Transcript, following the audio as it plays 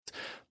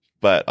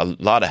but a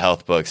lot of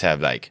health books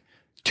have like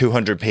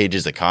 200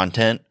 pages of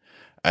content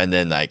and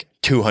then like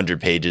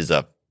 200 pages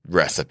of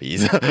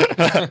recipes.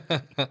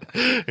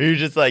 You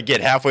just like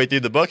get halfway through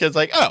the book and it's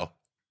like, oh,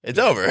 it's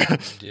over.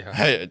 Yeah.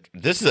 Hey,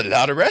 this is a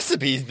lot of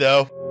recipes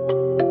though.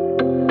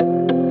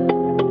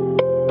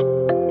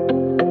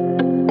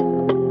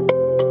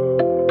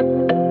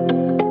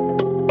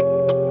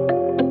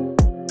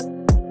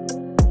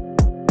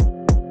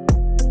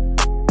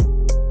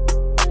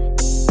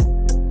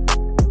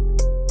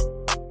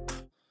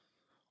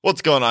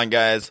 What's going on,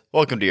 guys?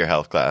 Welcome to your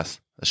health class,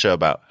 a show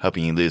about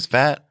helping you lose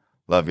fat,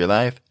 love your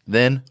life,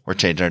 then we're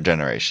changing our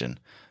generation.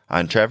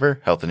 I'm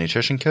Trevor, health and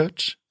nutrition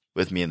coach.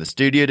 With me in the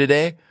studio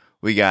today,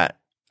 we got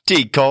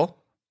Teague Cole.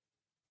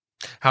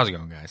 How's it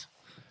going, guys?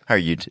 How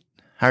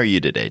are you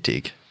today,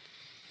 Teague?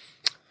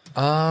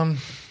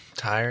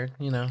 Tired,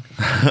 you know.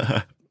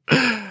 I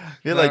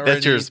feel like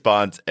that's your ready.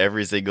 response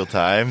every single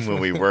time when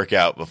we work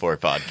out before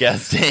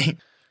podcasting.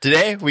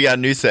 Today, we got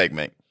a new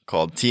segment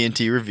called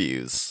TNT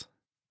Reviews.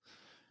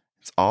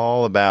 It's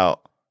all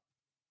about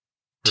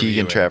Teague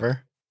and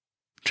Trevor.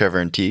 Trevor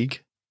and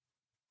Teague.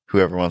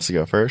 Whoever wants to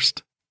go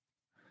first.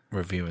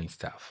 Reviewing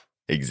stuff.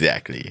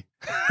 Exactly.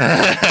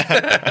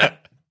 So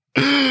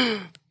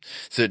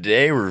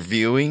today we're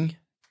reviewing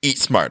Eat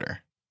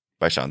Smarter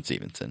by Sean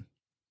Stephenson.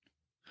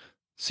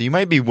 So you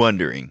might be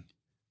wondering,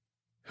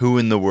 who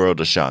in the world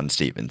is Sean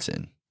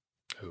Stephenson?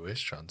 Who is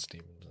Sean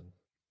Stephenson?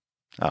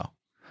 Oh,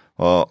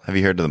 well, have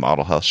you heard of the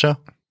Model Health Show?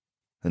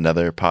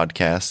 Another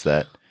podcast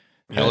that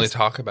You only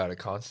talk about it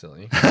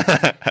constantly.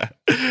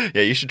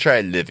 Yeah, you should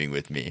try living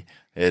with me.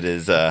 It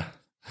is a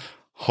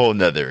whole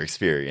nother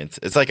experience.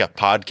 It's like a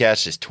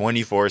podcast just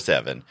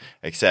 24/7,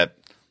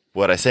 except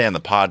what I say on the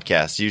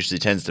podcast usually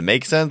tends to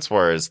make sense,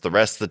 whereas the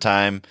rest of the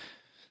time,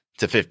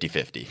 it's a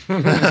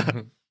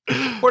 50-50.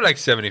 Or like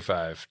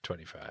 75-25.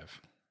 I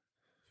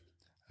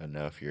don't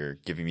know if you're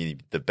giving me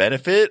the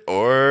benefit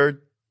or...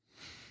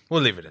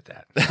 We'll leave it at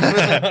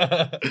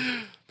that.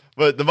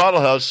 But the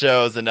Model Health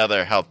Show is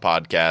another health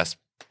podcast.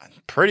 I'm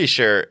pretty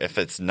sure if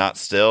it's not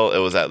still, it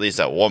was at least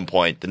at one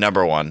point the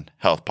number one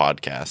health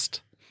podcast.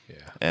 Yeah.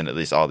 In at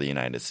least all the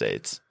United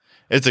States.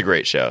 It's a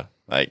great show.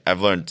 Like,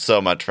 I've learned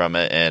so much from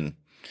it, and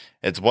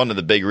it's one of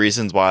the big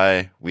reasons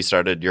why we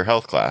started your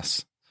health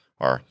class,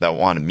 or that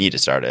wanted me to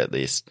start it at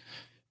least.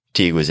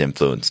 Teague was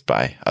influenced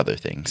by other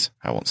things.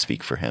 I won't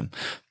speak for him.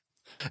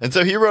 And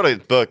so he wrote a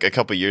book a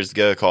couple years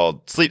ago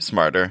called Sleep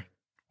Smarter,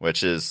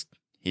 which is,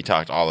 he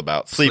talked all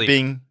about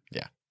sleeping.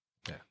 Yeah.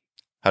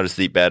 How to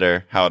sleep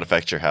better, how it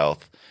affects your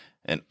health,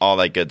 and all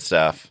that good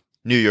stuff.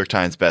 New York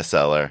Times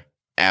bestseller.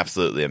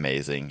 Absolutely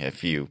amazing.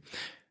 If you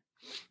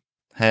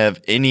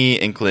have any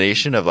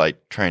inclination of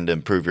like trying to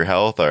improve your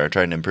health or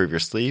trying to improve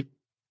your sleep,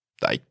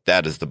 like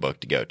that is the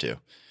book to go to.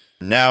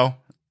 Now,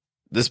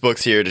 this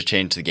book's here to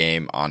change the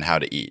game on how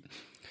to eat.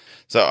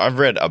 So I've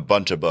read a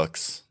bunch of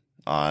books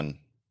on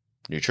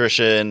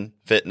nutrition,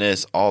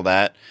 fitness, all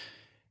that.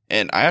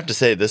 And I have to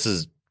say, this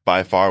is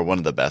by far one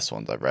of the best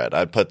ones I've read.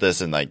 I'd put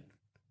this in like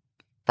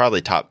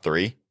probably top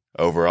 3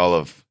 overall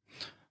of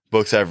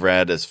books I've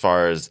read as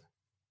far as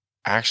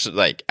actually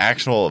like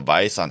actual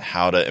advice on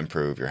how to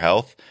improve your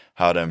health,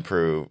 how to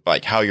improve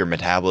like how your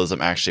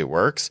metabolism actually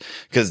works.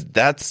 Because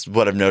that's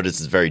what I've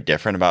noticed is very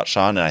different about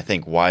Sean. And I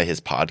think why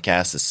his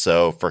podcast is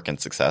so freaking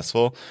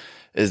successful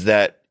is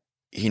that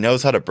he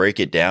knows how to break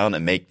it down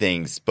and make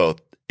things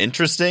both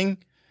interesting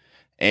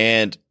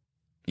and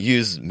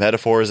use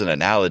metaphors and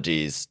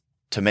analogies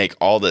to make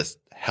all this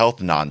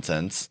health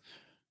nonsense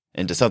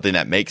into something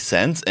that makes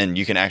sense and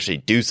you can actually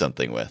do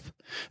something with.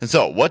 And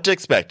so what to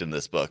expect in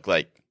this book?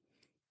 Like,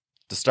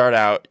 to start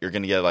out, you're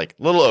going to get like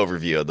a little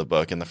overview of the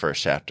book in the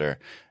first chapter.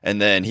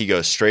 And then he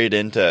goes straight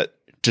into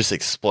just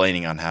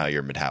explaining on how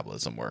your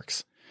metabolism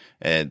works.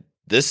 And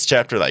this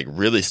chapter like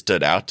really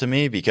stood out to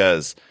me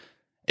because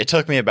it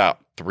took me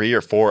about 3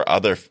 or 4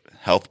 other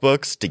health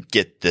books to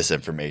get this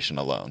information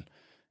alone.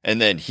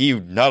 And then he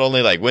not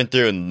only like went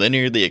through and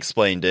linearly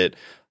explained it,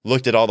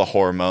 looked at all the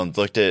hormones,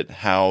 looked at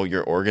how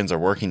your organs are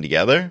working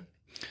together,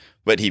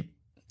 but he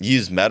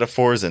used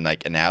metaphors and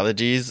like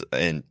analogies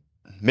and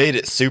made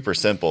it super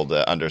simple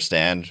to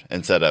understand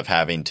instead of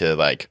having to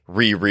like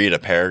reread a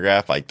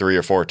paragraph like 3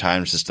 or 4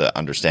 times just to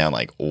understand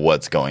like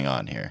what's going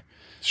on here.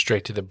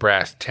 Straight to the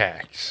brass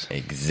tacks.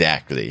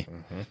 Exactly.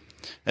 Mm-hmm.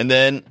 And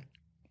then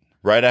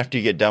right after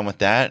you get done with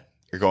that,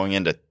 you're going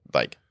into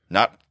like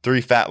not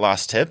 3 fat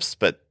loss tips,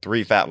 but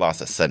 3 fat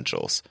loss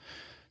essentials.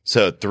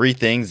 So 3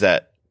 things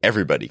that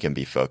everybody can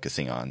be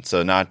focusing on.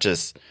 So not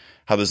just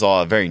how there's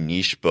all very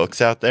niche books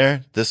out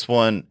there. This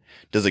one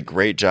does a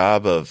great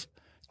job of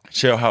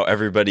show how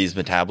everybody's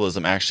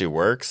metabolism actually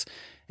works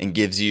and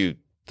gives you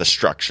the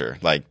structure,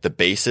 like the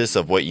basis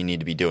of what you need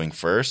to be doing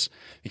first,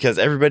 because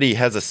everybody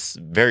has a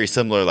very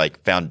similar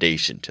like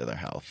foundation to their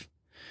health.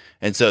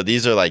 And so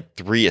these are like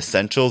 3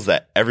 essentials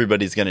that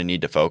everybody's going to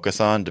need to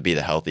focus on to be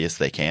the healthiest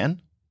they can.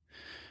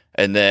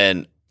 And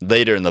then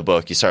later in the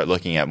book, you start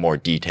looking at more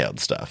detailed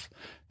stuff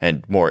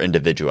and more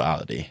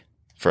individuality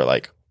for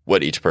like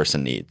what each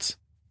person needs.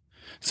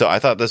 So I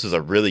thought this was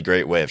a really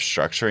great way of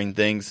structuring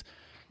things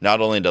not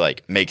only to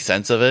like make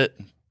sense of it,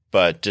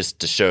 but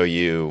just to show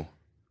you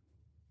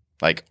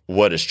like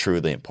what is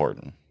truly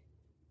important.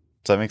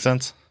 Does that make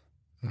sense?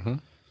 Mm-hmm.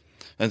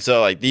 And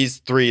so like these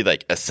 3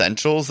 like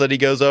essentials that he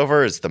goes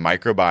over is the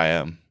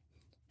microbiome,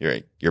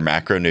 your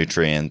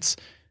macronutrients,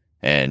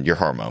 and your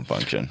hormone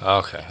function.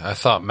 Okay. I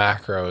thought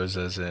macros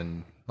as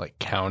in like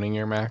counting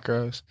your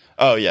macros.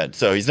 Oh yeah.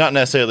 So he's not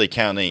necessarily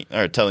counting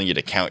or telling you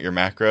to count your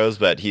macros,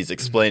 but he's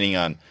explaining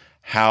on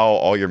how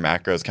all your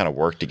macros kind of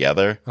work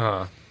together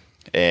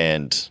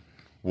and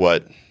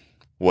what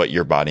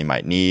your body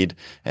might need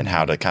and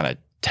how to kind of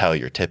tell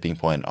your tipping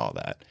point and all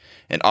that.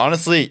 And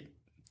honestly,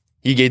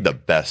 he gave the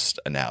best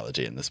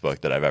analogy in this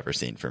book that I've ever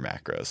seen for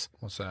macros.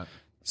 What's that?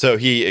 So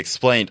he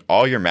explained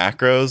all your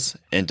macros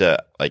into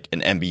like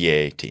an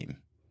NBA team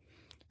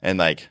and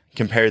like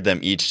compared them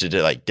each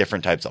to like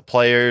different types of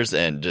players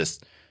and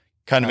just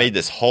kind of made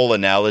this whole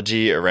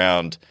analogy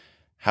around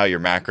how your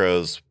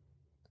macros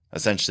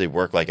essentially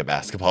work like a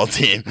basketball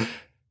team.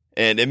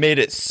 And it made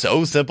it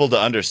so simple to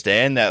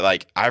understand that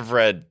like I've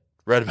read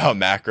about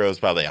macros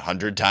probably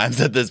 100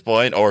 times at this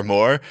point or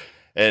more.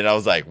 And I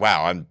was like,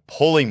 wow, I'm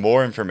pulling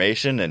more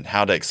information and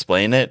how to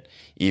explain it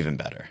even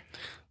better.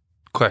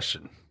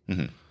 Question.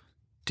 Mm-hmm.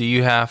 Do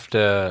you have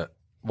to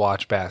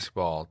watch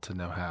basketball to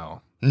know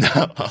how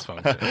this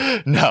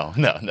functions? No.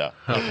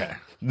 Okay.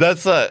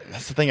 That's the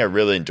thing I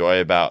really enjoy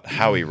about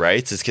how he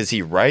writes is because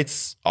he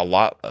writes a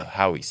lot of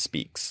how he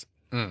speaks.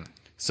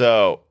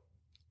 So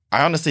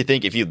I honestly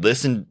think if you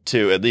listen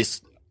to at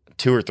least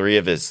 2 or 3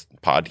 of his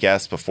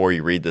podcasts before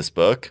you read this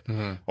book,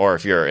 or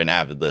if you're an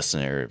avid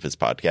listener of his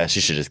podcast,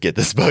 you should just get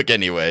this book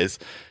anyways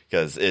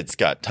because it's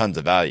got tons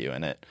of value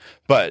in it.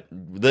 But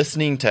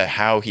listening to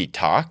how he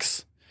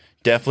talks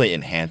definitely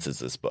enhances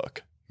this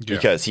book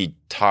because he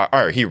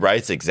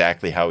writes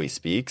exactly how he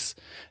speaks,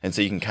 and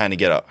so you can kind of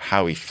get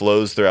how he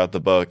flows throughout the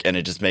book, and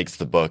it just makes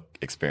the book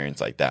experience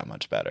like that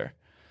much better.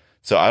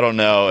 So I don't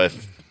know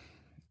if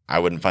I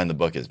wouldn't find the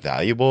book as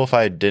valuable if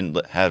I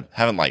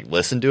haven't like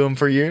listened to him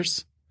for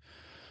years.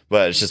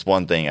 But it's just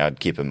one thing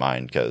I'd keep in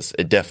mind because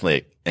it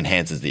definitely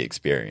enhances the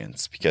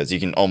experience because you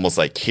can almost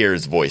like hear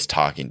his voice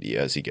talking to you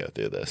as you go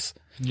through this.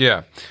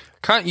 Yeah.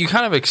 You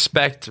kind of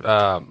expect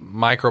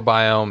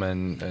microbiome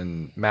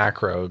and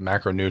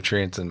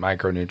macronutrients and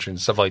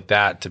micronutrients, stuff like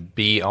that to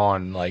be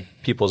on like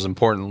people's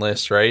important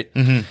lists, right?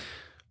 Mm-hmm.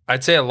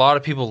 I'd say a lot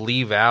of people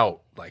leave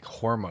out like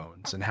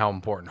hormones and how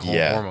important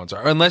hormones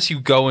are. Unless you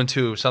go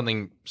into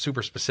something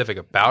super specific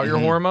about your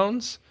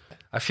hormones.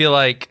 I feel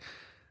like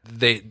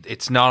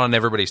it's not on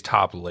everybody's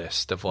top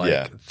list of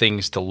like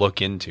things to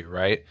look into,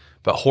 right?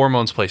 But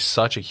hormones play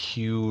such a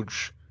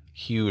huge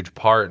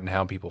part in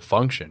how people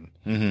function.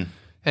 Mm-hmm.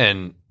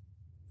 And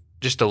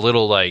just a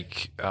little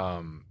like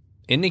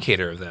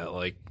indicator of that,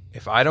 like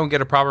if I don't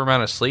get a proper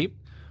amount of sleep,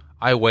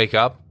 I wake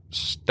up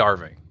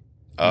starving.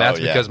 And that's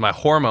because my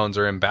hormones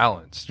are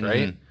imbalanced,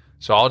 right? Mm-hmm.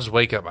 So I'll just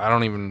wake up. I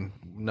don't even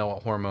know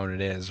what hormone it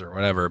is or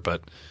whatever,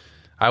 but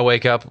I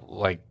wake up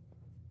like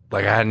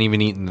I hadn't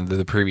even eaten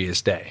the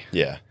previous day.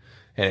 Yeah.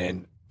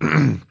 And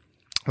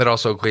that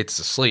also equates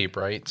to sleep,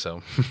 right?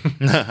 So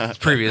it's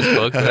previous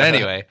book. But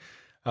anyway,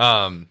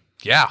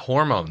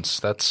 hormones.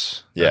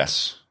 That's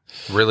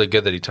really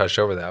good that he touched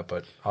over that,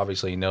 but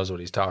obviously he knows what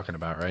he's talking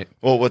about, right?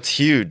 Well, what's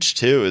huge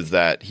too is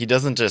that he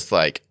doesn't just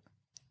like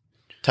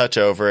touch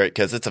over it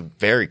because it's a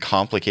very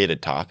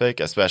complicated topic,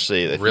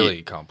 especially if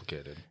really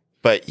complicated.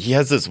 But he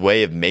has this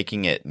way of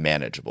making it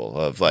manageable,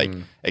 of like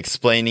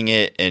explaining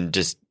it in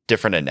just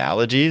different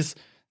analogies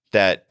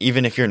that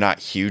even if you're not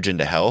huge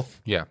into health,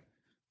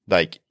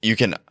 like you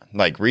can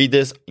like read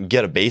this and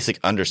get a basic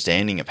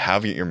understanding of how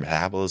your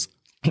metabolism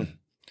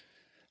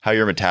how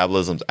your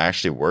metabolism's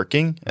actually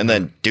working and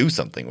then do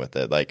something with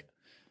it. Like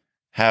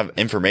have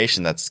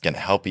information that's going to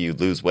help you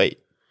lose weight.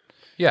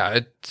 Yeah,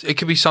 it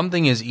could be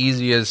something as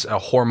easy as a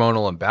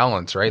hormonal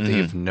imbalance, right? That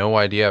you have no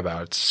idea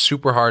about. It's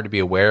super hard to be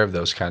aware of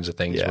those kinds of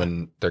things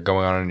when they're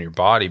going on in your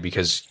body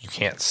because you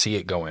can't see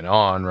it going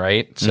on,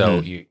 right?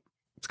 So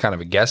it's kind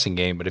of a guessing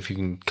game. But if you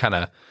can kind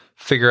of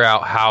figure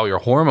out how your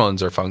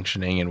hormones are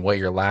functioning and what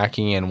you're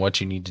lacking and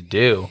what you need to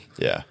do,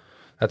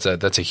 that's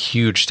a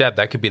huge step.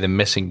 That could be the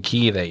missing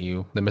key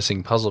the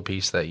missing puzzle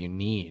piece that you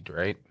need,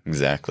 right?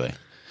 Exactly.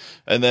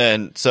 And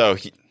then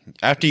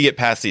after you get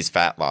past these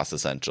fat loss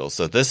essentials,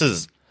 so this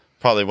is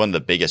probably one of the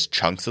biggest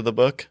chunks of the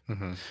book.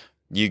 Mm-hmm.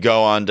 You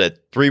go on to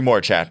 3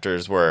 more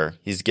chapters where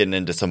he's getting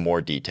into some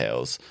more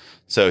details.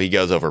 So he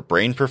goes over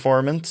brain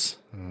performance.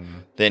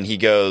 Then he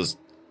goes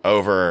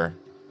over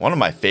one of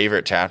my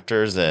favorite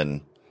chapters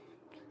in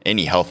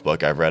any health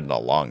book I've read in a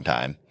long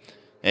time.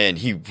 And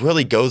he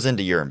really goes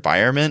into your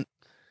environment,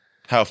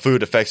 how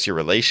food affects your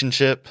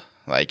relationship,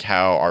 like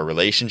how our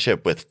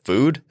relationship with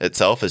food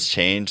itself has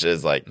changed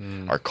as like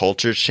our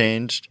culture's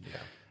changed,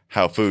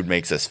 how food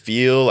makes us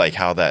feel, like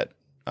how that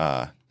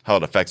how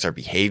it affects our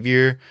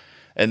behavior,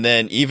 and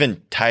then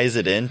even ties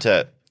it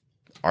into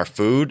our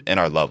food and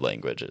our love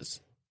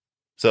languages.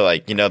 So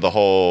like,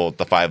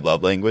 the 5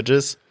 love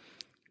languages.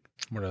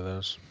 What are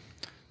those?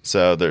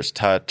 So there's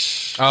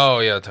touch. Oh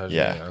yeah, touch.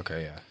 Yeah.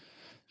 Okay, yeah.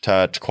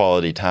 Touch,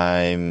 quality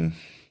time,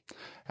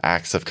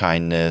 acts of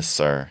kindness,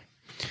 or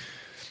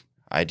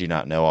I do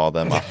not know all of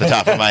them off the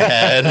top of my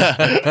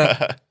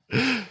head.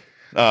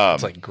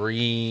 It's like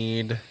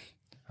greed,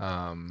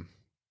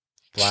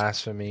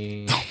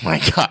 blasphemy. Oh my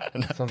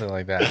God. Something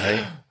like that,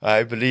 right?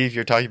 I believe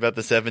you're talking about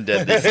the 7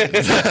 deadly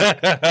sins.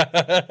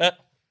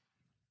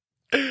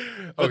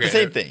 Okay. The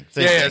same thing.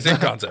 Same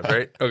concept,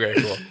 right?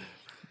 Okay, cool.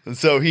 And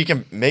so he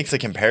makes a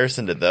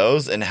comparison to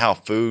those and how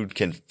food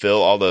can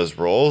fill all those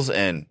roles.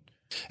 And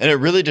it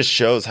really just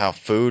shows how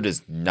food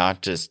is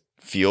not just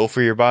fuel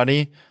for your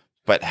body,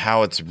 but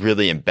how it's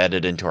really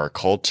embedded into our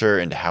culture,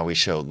 into how we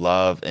show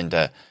love,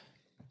 into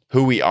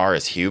who we are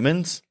as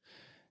humans,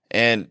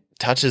 and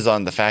touches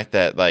on the fact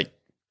that like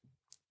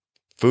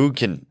food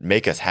can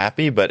make us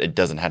happy, but it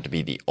doesn't have to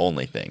be the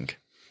only thing.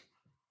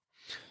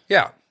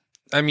 Yeah.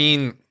 I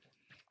mean,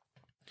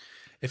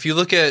 if you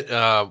look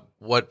at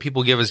what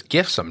people give as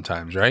gifts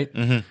sometimes, right?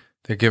 Mm-hmm.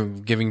 They're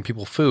giving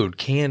people food,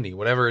 candy,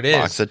 whatever it is.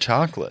 Box of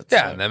chocolates.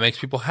 Yeah, and that makes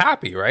people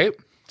happy, right?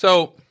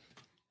 So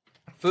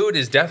food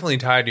is definitely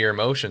tied to your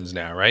emotions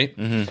now, right?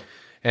 Mm-hmm.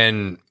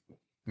 And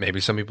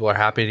maybe some people are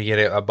happy to get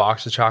a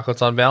box of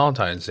chocolates on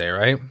Valentine's Day,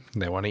 right?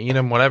 They want to eat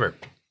them, whatever.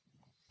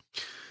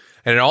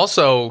 And it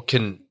also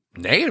can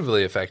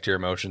negatively affect your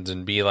emotions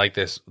and be like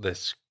this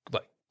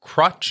like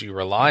crutch you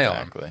rely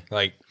on.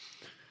 Like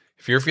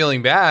if you're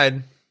feeling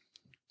bad,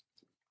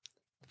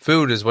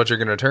 food is what you're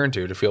going to turn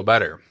to feel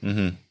better.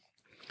 Mm-hmm.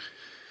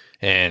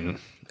 And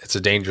it's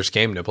a dangerous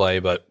game to play,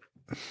 but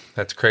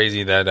that's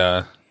crazy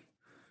that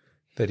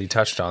he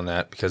touched on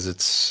that, because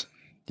it's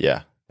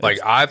like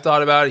I've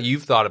thought about it,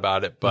 you've thought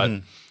about it, but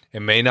it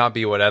may not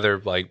be what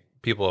other like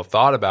people have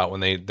thought about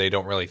when they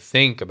don't really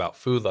think about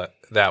food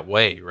that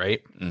way,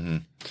 right? Mm-hmm.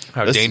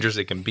 How dangerous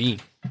it can be.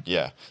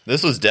 Yeah,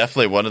 this was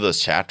definitely one of those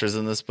chapters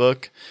in this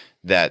book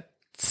that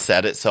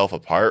set itself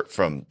apart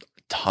from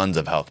tons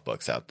of health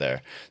books out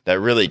there that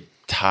really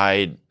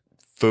tied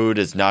food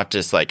as not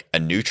just like a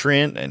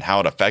nutrient and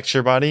how it affects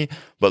your body,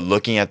 but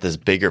looking at this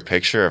bigger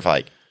picture of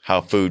like how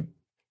food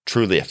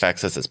truly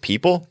affects us as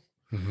people,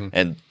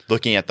 and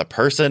looking at the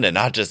person and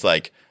not just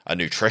like a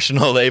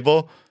nutritional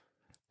label,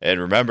 and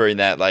remembering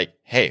that like,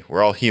 hey,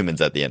 we're all humans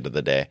at the end of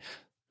the day.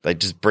 Like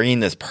just bringing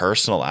this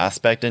personal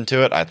aspect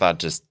into it, I thought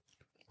just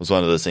was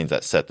one of those things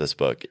that set this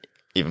book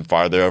even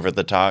farther over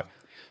the top,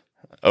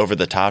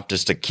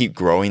 just to keep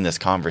growing this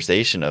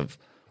conversation of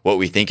what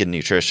we think of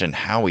nutrition,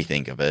 how we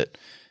think of it.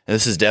 And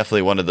this is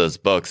definitely one of those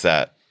books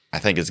that I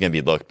think is going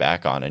to be looked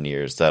back on in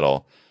years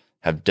that'll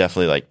have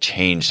definitely like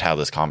changed how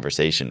this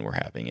conversation we're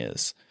having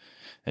is,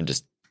 and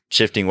just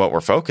shifting what we're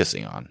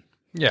focusing on.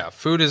 Yeah.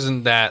 Food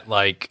isn't that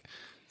like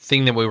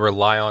thing that we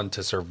rely on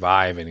to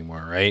survive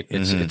anymore, right?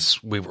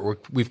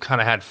 We've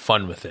kind of had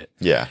fun with it.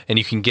 Yeah. And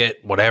you can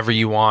get whatever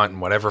you want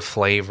and whatever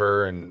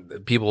flavor, and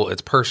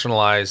it's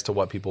personalized to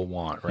what people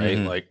want, right?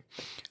 Like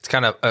it's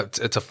kind of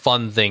it's a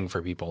fun thing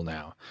for people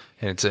now,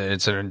 and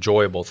it's an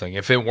enjoyable thing.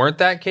 If it weren't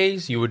that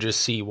case, you would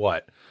just see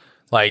what?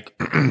 Like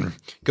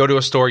go to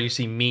a store, you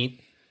see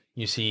meat,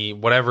 you see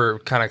whatever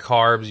kind of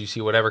carbs, you see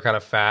whatever kind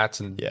of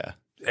fats, and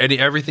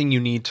everything you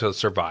need to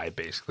survive,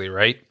 basically,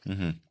 right?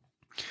 Mm-hmm.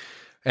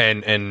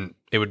 And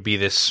it would be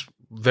this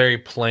very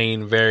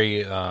plain,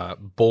 very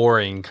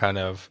boring kind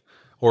of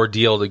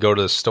ordeal to go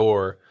to the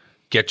store,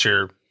 get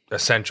your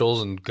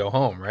essentials, and go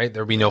home, right?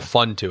 There would be no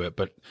fun to it.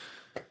 But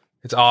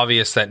it's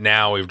obvious that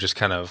now we've just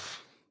kind of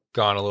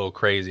gone a little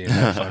crazy and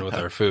had fun with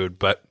our food.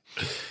 But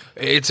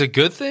it's a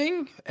good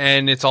thing,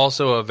 and it's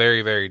also a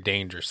very, very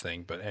dangerous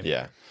thing. But anyway.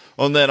 Yeah.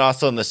 Well, and then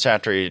also in this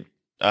chapter, he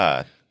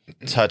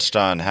touched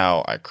on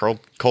how our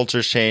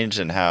culture's changed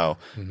and how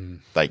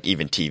like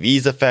even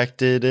TV's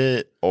affected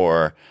it,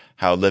 or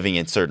how living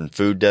in certain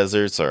food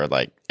deserts or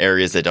like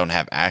areas that don't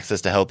have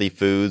access to healthy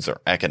foods,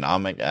 or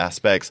economic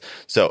aspects.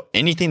 So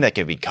anything that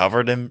can be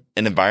covered in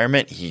an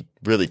environment, he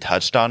really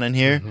touched on in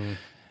here.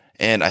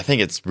 And I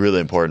think it's really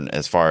important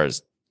as far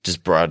as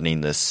just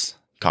broadening this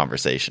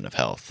conversation of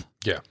health.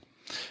 Yeah.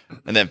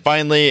 And then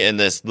finally, in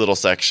this little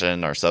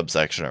section or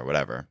subsection or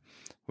whatever,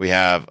 we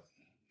have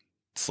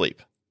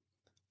sleep.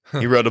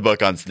 He wrote a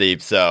book on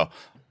sleep. So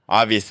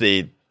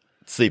obviously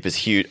sleep is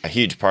a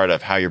huge part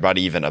of how your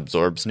body even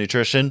absorbs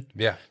nutrition.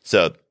 Yeah.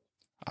 So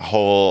a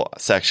whole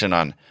section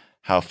on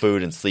how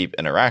food and sleep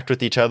interact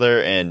with each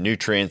other, and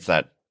nutrients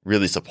that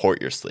really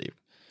support your sleep.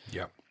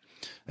 Yeah.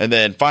 And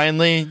then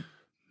finally,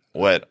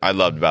 what I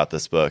loved about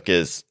this book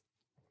is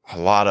a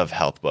lot of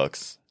health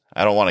books.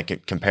 I don't want to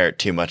compare it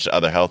too much to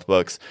other health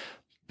books,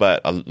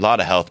 but a lot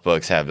of health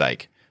books have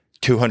like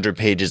 200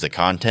 pages of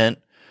content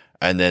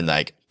and then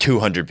like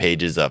 200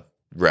 pages of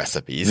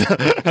recipes.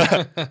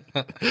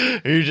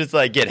 You just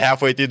like get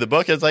halfway through the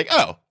book and it's like,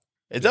 oh,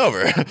 it's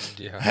over.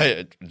 Yeah.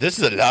 Hey, this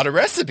is a lot of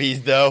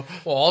recipes though.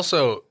 Well,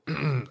 also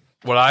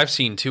what I've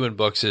seen too in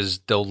books is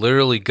they'll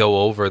literally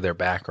go over their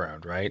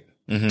background, right?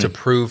 To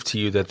prove to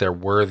you that they're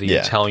worthy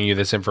of telling you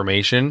this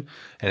information.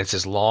 And it's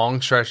this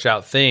long stretched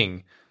out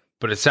thing,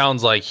 but it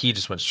sounds like he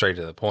just went straight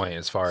to the point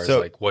as far as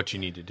like what you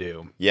need to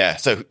do. Yeah.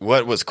 So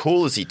what was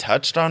cool is he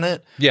touched on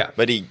it. Yeah.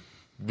 But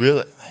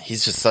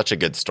he's just such a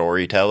good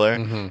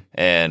storyteller.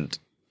 And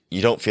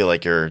you don't feel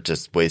like you're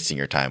just wasting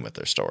your time with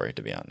their story,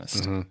 to be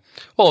honest.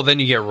 Well, then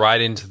you get right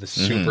into the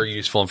super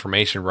useful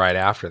information right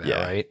after that,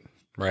 Yeah. right?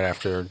 Right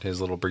after his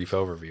little brief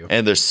overview.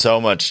 And there's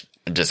so much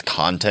just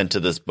content to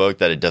this book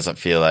that it doesn't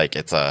feel like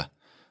it's a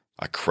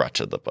crutch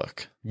of the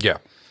book. Yeah.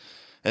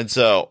 And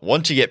so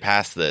once you get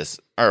past this,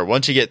 or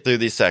once you get through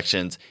these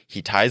sections,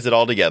 he ties it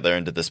all together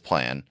into this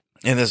plan.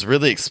 And this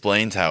really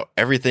explains how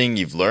everything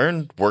you've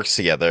learned works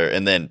together,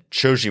 and then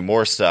shows you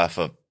more stuff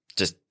of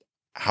just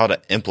how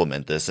to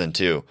implement this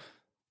into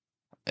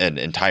an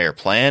entire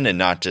plan and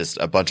not just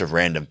a bunch of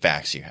random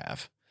facts you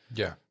have.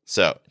 Yeah.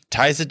 So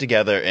ties it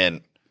together,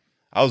 and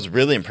I was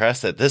really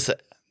impressed that this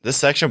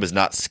section was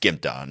not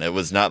skimped on. It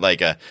was not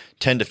like a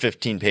 10 to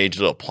 15 page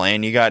little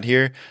plan you got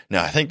here. No,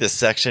 I think this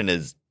section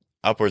is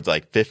upwards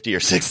like 50 or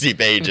 60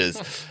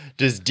 pages,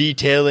 just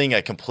detailing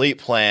a complete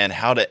plan,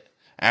 how to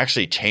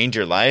actually change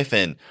your life.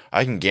 And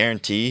I can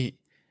guarantee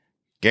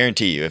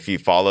you, if you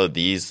follow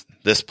this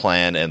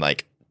plan and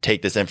like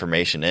take this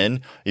information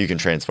in, you can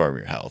transform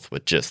your health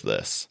with just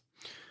this.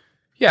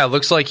 Yeah, it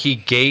looks like he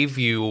gave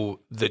you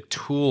the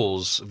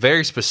tools,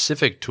 very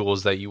specific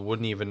tools that you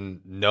wouldn't even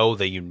know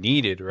that you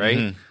needed,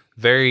 right?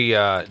 Very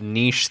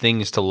niche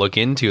things to look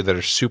into that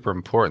are super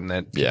important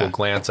that people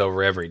glance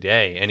over every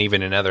day, and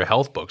even in other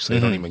health books, they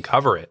don't even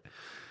cover it.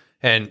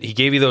 And he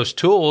gave you those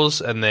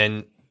tools, and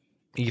then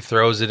he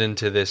throws it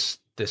into this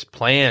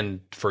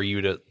plan for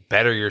you to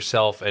better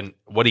yourself. And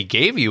what he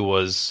gave you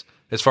was,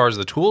 as far as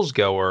the tools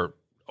go, are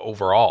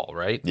overall,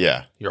 right?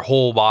 Yeah. Your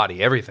whole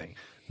body, everything.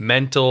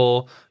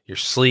 Mental, your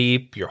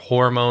sleep, your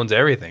hormones,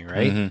 everything,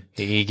 right?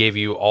 He gave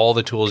you all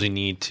the tools you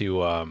need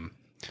to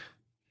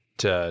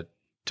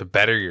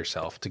better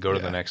yourself, to go to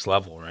the next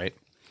level, right?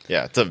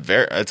 Yeah,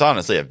 it's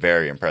honestly a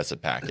very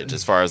impressive package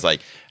as far as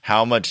like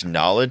how much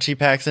knowledge he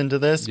packs into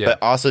this, but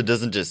also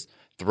doesn't just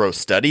throw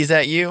studies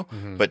at you,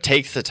 but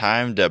takes the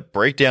time to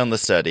break down the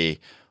study,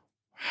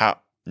 how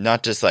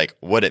not just like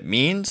what it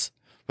means,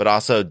 but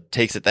also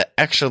takes it that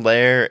extra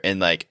layer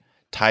and like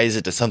ties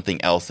it to something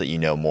else that you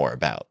know more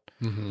about.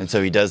 And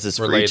so he does this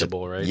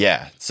relatable, right?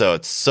 Yeah, so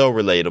it's so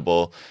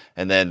relatable.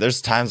 And then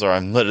there's times where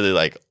I'm literally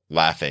like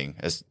laughing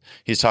as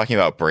he's talking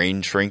about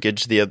brain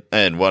shrinkage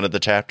in one of the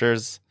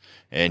chapters,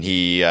 and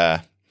he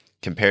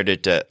compared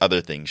it to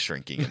other things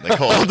shrinking in the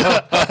cold.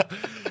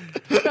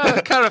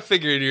 I kind of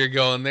figured you were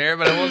going there,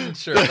 but I wasn't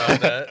sure about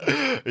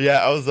that. Yeah,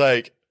 I was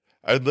like,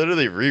 I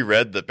literally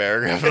reread the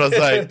paragraph, and I was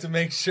like, to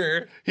make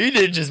sure. He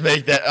didn't just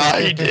make that. Oh,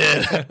 he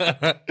did.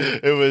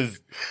 It was,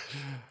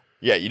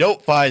 yeah, you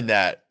don't find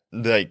that.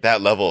 Like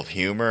that level of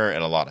humor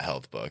in a lot of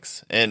health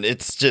books. And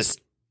it's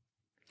just,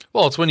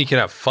 well, it's when you can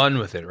have fun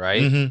with it,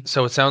 right?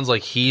 So it sounds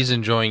like he's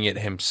enjoying it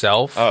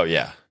himself. Oh,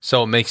 yeah.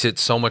 So it makes it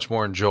so much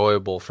more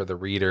enjoyable for the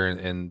reader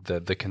and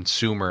the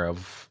consumer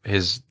of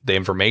the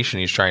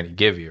information he's trying to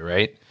give you,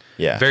 right?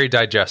 Yeah. Very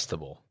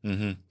digestible.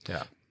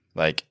 Yeah.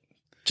 Like,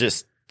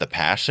 just the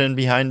passion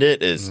behind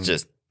it is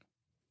just,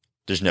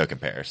 there's no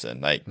comparison.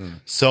 Like,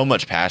 so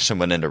much passion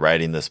went into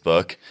writing this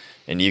book,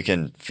 and you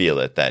can feel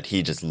it that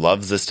he just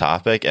loves this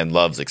topic and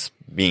loves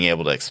being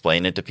able to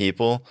explain it to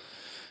people.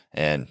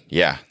 And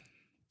yeah.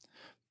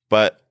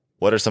 But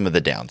what are some of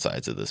the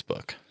downsides of this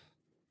book?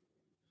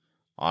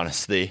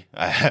 Honestly,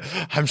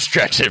 I'm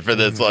stretching for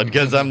this one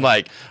because I'm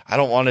like, I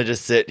don't want to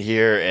just sit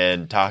here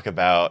and talk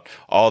about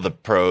all the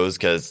pros,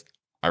 because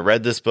I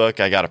read this book.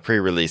 I got a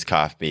pre-release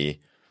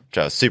copy, which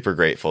I was super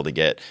grateful to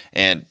get.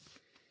 And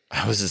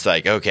I was just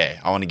like, okay,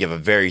 I want to give a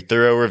very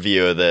thorough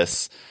review of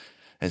this.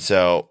 And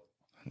so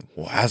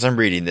as I'm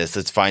reading this,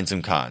 let's find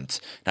some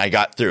cons. And I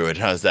got through it,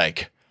 and I was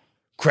like,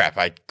 crap,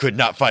 I could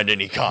not find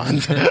any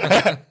cons.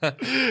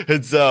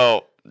 And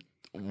so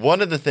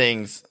one of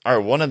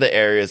the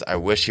areas I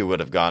wish you would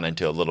have gone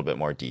into a little bit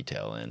more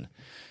detail in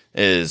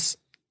is,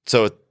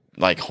 so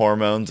like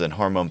hormones and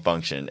hormone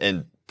function.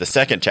 In the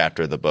second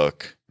chapter of the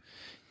book,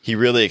 he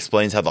really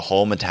explains how the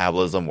whole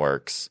metabolism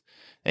works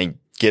and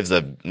gives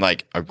a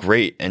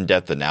great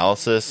in-depth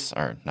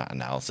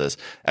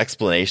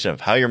explanation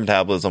of how your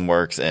metabolism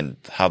works and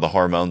how the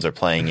hormones are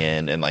playing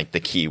in and like the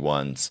key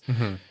ones.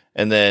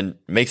 And then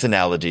makes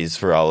analogies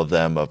for all of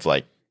them of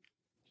like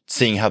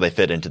seeing how they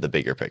fit into the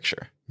bigger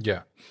picture.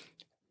 Yeah.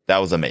 That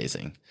was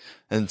amazing.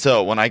 And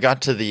so when I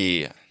got to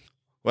the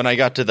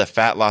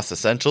fat loss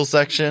essentials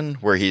section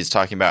where he's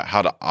talking about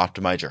how to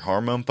optimize your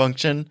hormone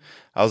function,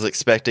 I was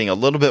expecting a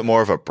little bit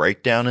more of a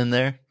breakdown in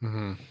there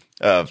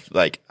of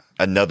like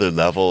another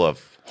level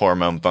of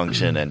hormone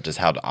function and just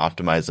how to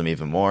optimize them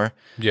even more.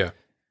 Yeah.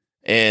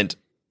 And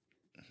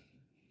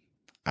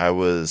I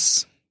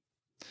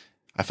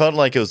felt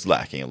like it was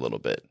lacking a little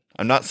bit.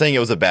 I'm not saying it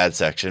was a bad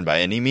section by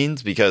any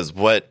means, because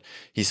what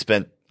he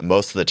spent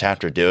most of the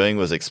chapter doing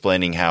was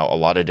explaining how a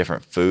lot of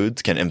different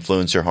foods can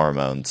influence your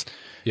hormones.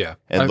 Yeah.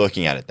 And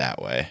looking at it that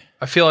way.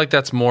 I feel like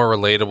that's more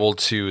relatable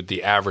to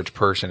the average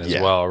person as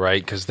well,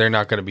 right? Because they're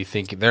not going to be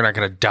they're not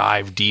going to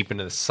dive deep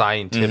into the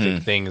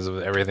scientific things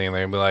of everything.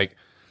 They're going to be like,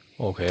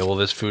 okay, well,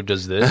 this food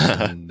does this,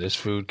 and this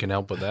food can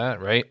help with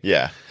that, right?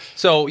 Yeah.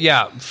 So,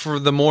 yeah, for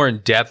the more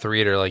in-depth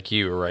reader like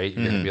you, right,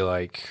 you're going to be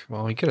like,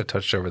 well, he could have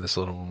touched over this a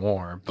little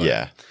more. But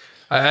Yeah.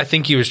 I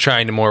think he was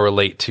trying to more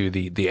relate to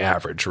the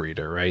average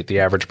reader, right?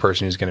 The average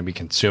person who's going to be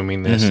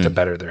consuming this to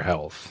better their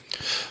health.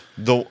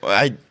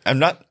 I'm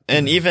not,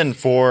 and even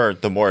for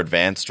the more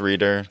advanced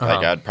reader,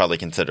 like I'd probably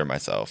consider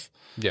myself,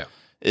 Yeah.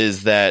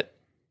 is that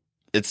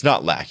it's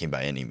not lacking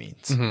by any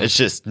means. It's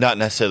just not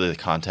necessarily the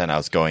content I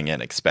was going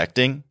in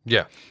expecting.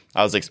 Yeah.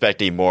 I was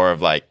expecting more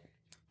of like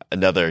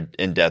another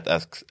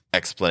in-depth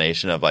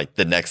explanation of like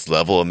the next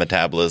level of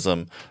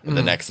metabolism, or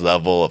the next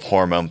level of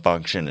hormone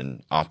function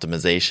and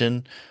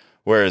optimization.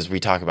 Whereas we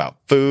talk about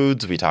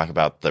foods, we talk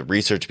about the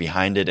research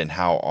behind it and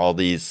how all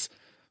these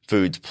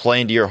foods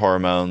play into your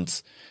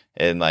hormones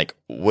and like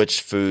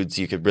which foods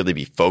you could really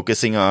be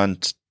focusing on,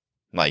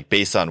 like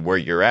based on where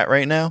you're at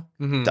right now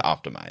to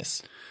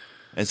optimize.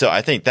 And so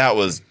I think that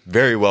was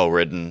very well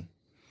written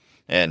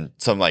and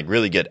some like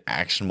really good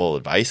actionable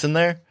advice in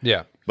there.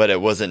 Yeah. But it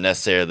wasn't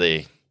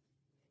necessarily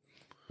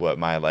what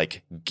my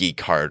like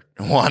geek heart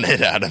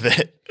wanted out of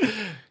it.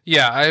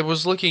 Yeah, I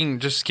was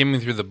just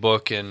skimming through the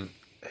book, and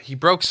he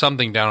broke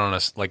something down on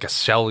a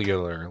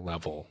cellular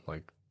level,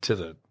 like to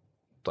the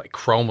like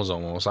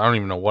chromosome almost. I don't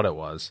even know what it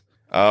was.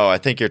 Oh, I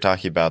think you're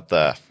talking about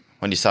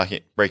when he's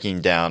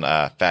breaking down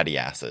fatty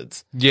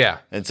acids. Yeah.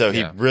 And so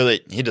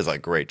he does a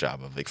great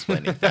job of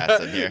explaining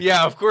fats in here.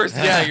 Yeah, of course.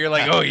 Yeah, you're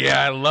like, oh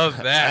yeah, I love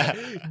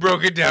that.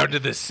 Broke it down to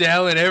the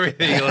cell and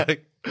everything.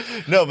 Like,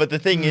 no, but the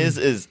thing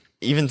is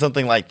even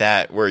something like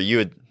that where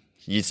you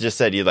just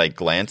said you like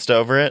glanced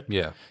over it.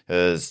 Yeah.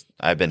 Because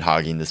I've been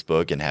hogging this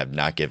book and have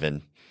not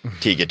given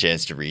Teague a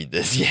chance to read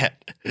this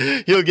yet.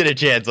 He'll get a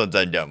chance once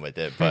I'm done with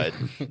it, but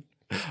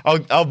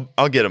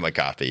I'll get him a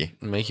copy.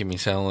 Making me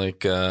sound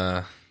like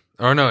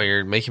or no,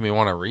 you're making me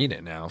want to read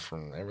it now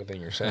from everything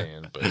you're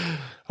saying. But I'm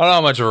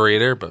not much of a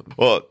reader, but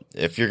well,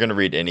 if you're gonna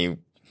read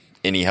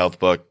any health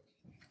book,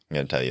 I'm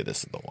gonna tell you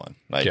this is the one.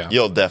 Like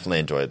you'll definitely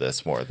enjoy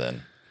this more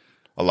than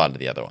a lot of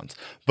the other ones.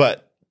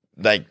 But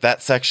like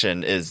that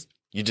section is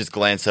you just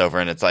glance over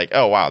and it's like,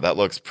 oh wow, that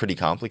looks pretty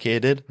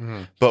complicated.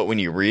 But when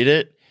you read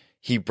it,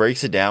 he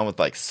breaks it down with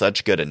like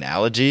such good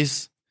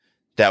analogies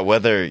that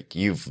whether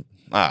you've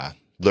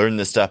learned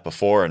this stuff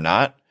before or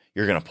not,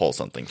 you're going to pull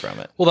something from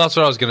it. Well, that's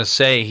what I was going to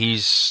say. He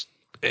was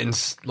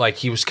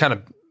kind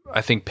of,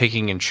 I think,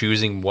 picking and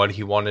choosing what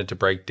he wanted to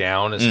break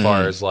down as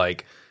far as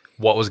like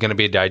what was going to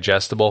be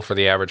digestible for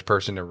the average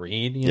person to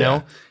read, you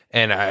know?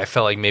 And I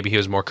felt like maybe he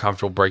was more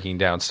comfortable breaking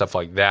down stuff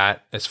like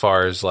that as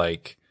far as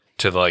like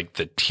to like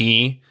the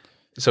T,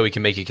 so he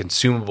can make it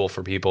consumable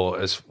for people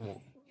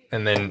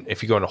and then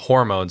if you go into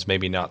hormones,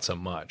 maybe not so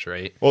much,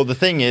 right? Well, the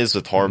thing is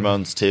with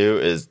hormones too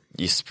is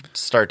you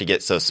start to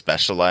get so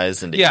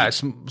specialized into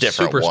it's different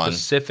super one.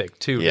 specific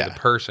too to the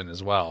person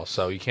as well.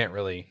 So you can't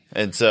really.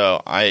 And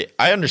so I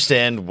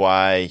understand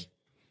why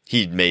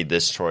he made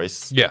this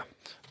choice. Yeah,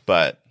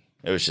 but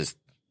it was just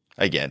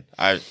again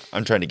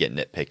I'm trying to get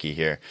nitpicky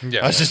here.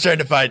 Yeah, I was just trying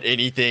to find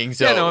anything.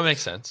 So no, it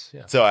makes sense.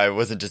 Yeah. So I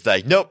wasn't just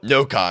like nope,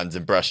 no cons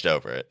and brushed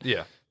over it.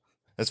 Yeah.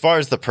 As far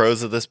as the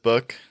pros of this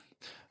book,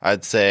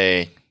 I'd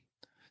say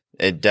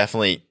it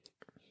definitely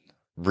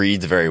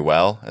reads very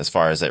well as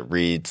far as it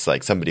reads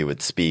like somebody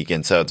would speak.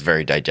 And so it's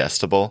very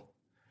digestible.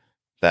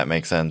 That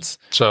makes sense.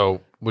 So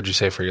would you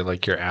say for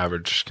your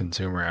average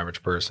consumer,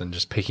 average person,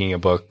 just picking a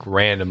book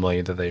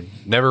randomly that they've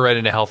never read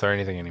into health or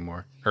anything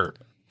anymore or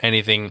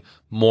anything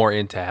more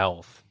into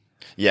health?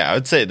 Yeah, I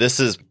would say this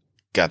has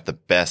got the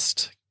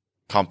best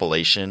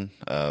compilation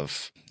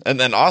of, and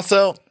then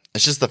also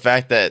it's just the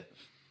fact that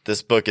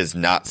this book is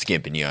not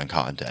skimping you on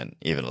content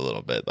even a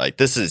little bit. Like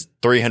this is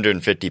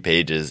 350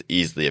 pages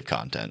easily of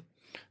content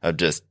of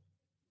just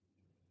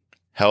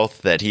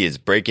health that he is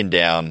breaking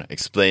down,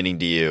 explaining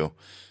to you.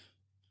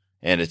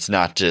 And it's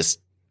not just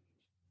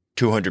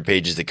 200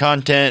 pages of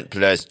content,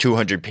 but it has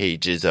 200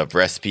 pages of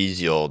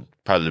recipes you'll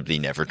probably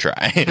never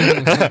try.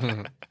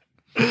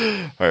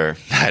 Or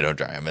I don't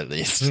try them at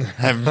least.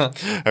 I'm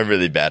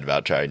really bad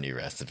about trying new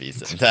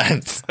recipes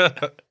sometimes.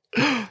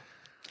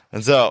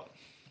 And so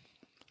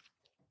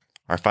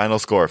our final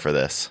score for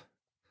this,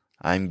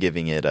 I'm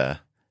giving it a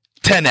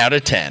 10 out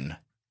of 10.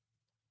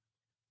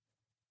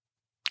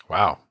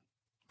 Wow.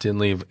 Didn't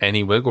leave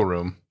any wiggle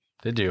room,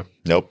 did you?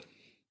 Nope.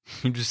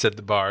 You just set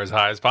the bar as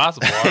high as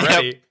possible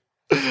already.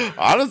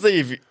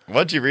 Honestly,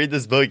 once you read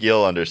this book,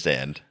 you'll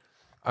understand.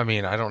 I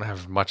mean, I don't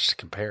have much to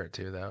compare it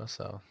to, though,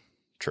 so.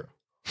 True.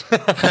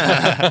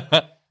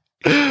 But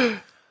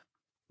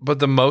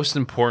the most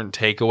important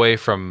takeaway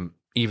from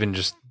even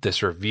just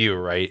this review,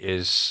 right,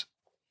 is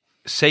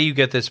say you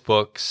get this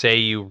book, say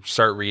you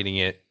start reading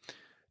it,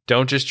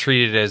 don't just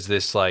treat it as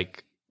this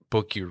like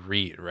book you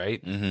read,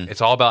 right? Mm-hmm.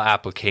 It's all about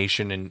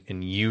application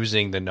and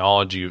using the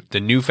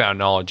newfound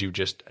knowledge you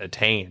just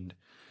attained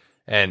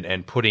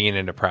and putting it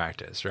into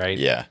practice, right?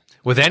 Yeah.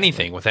 With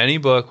anything, with any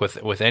book,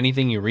 with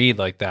anything you read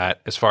like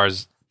that, as far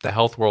as the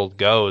health world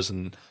goes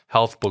and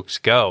health books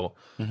go,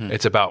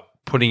 it's about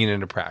putting it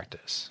into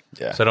practice.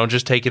 Yeah. So don't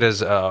just take it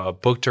as a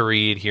book to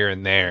read here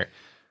and there.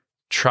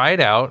 try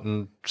it out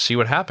and see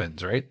what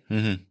happens, right?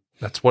 Mm-hmm.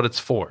 That's what it's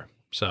for.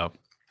 So,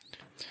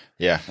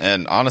 yeah.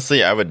 And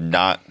honestly, I would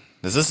not,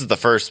 because this is the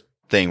first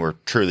thing we're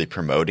truly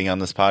promoting on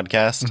this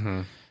podcast.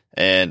 Mm-hmm.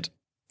 And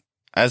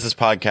as this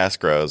podcast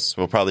grows,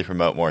 we'll probably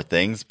promote more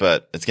things,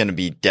 but it's going to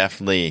be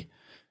definitely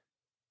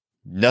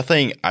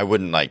nothing I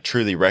wouldn't like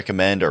truly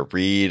recommend or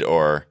read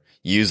or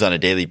use on a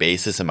daily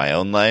basis in my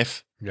own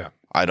life. yeah.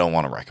 I don't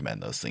want to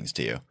recommend those things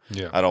to you.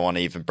 Yeah. I don't want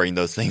to even bring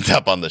those things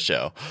up on the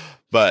show.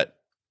 But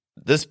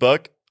this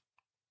book,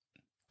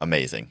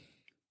 amazing.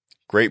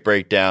 Great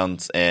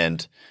breakdowns.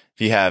 And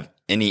if you have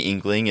any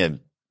inkling of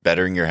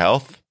bettering your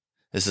health,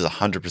 this is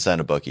 100%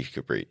 a book you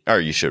could read, or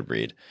you should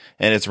read.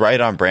 And it's right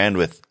on brand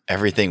with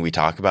everything we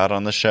talk about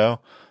on the show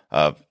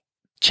of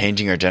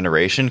changing our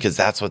generation, because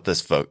that's what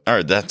this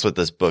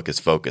book is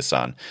focused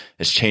on.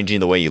 It's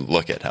changing the way you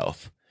look at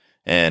health.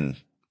 And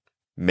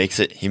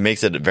he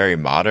makes it very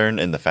modern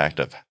in the fact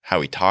of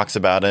how he talks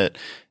about it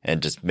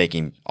and just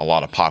making a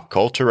lot of pop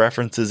culture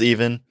references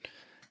even.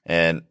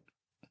 And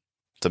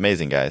it's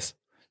amazing, guys.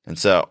 And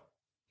so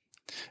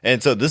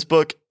this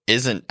book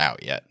isn't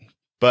out yet,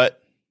 but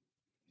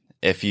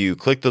if you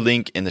click the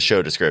link in the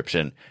show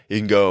description, you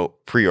can go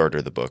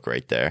pre-order the book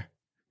right there.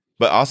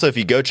 But also if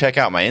you go check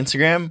out my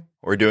Instagram,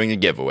 we're doing a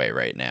giveaway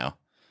right now.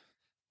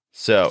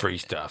 So Free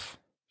stuff.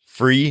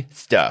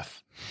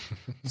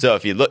 So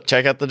if you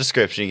check out the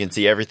description, you can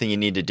see everything you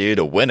need to do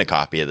to win a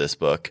copy of this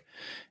book.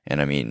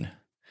 And I mean,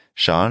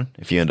 Sean,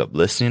 if you end up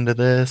listening to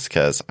this,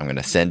 because I'm going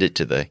to send it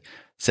to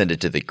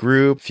the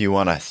group. If you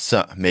want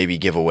to maybe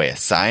give away a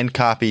signed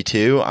copy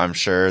too, I'm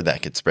sure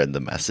that could spread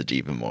the message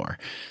even more.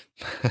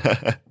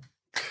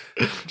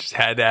 Just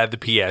had to add the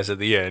PS at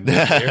the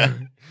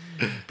end.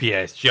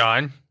 PS,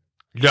 John,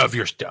 love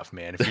your stuff,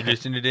 man. If you're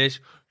listening to this,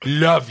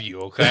 love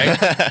you, okay?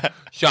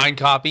 Signed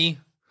copy,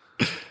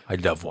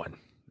 I'd love one.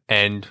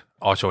 And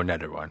also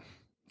another one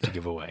to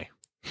give away.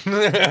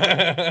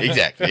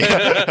 Exactly.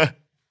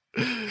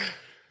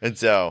 And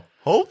so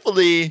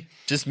hopefully,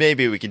 just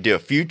maybe we could do a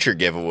future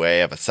giveaway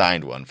of a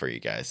signed one for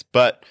you guys.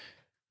 But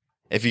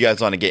if you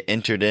guys want to get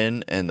entered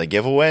in the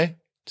giveaway,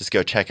 just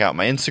go check out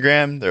my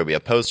Instagram. There will be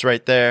a post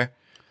right there.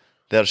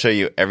 That'll show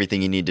you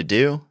everything you need to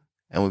do.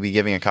 And we'll be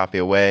giving a copy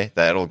away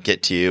that'll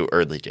get to you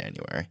early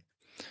January.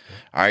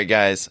 All right,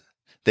 guys.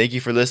 Thank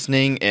you for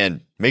listening, and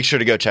make sure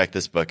to go check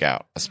this book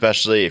out,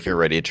 especially if you're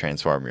ready to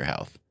transform your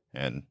health.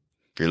 And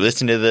if you're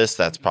listening to this,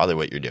 that's probably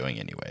what you're doing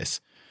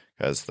anyways,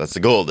 because that's the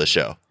goal of the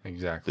show.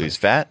 Exactly. Lose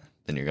fat,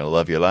 then you're going to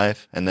love your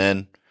life, and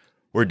then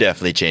we're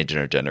definitely changing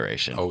our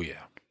generation. Oh,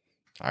 yeah.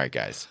 All right,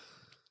 guys.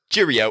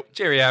 Cheerio.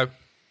 Cheerio.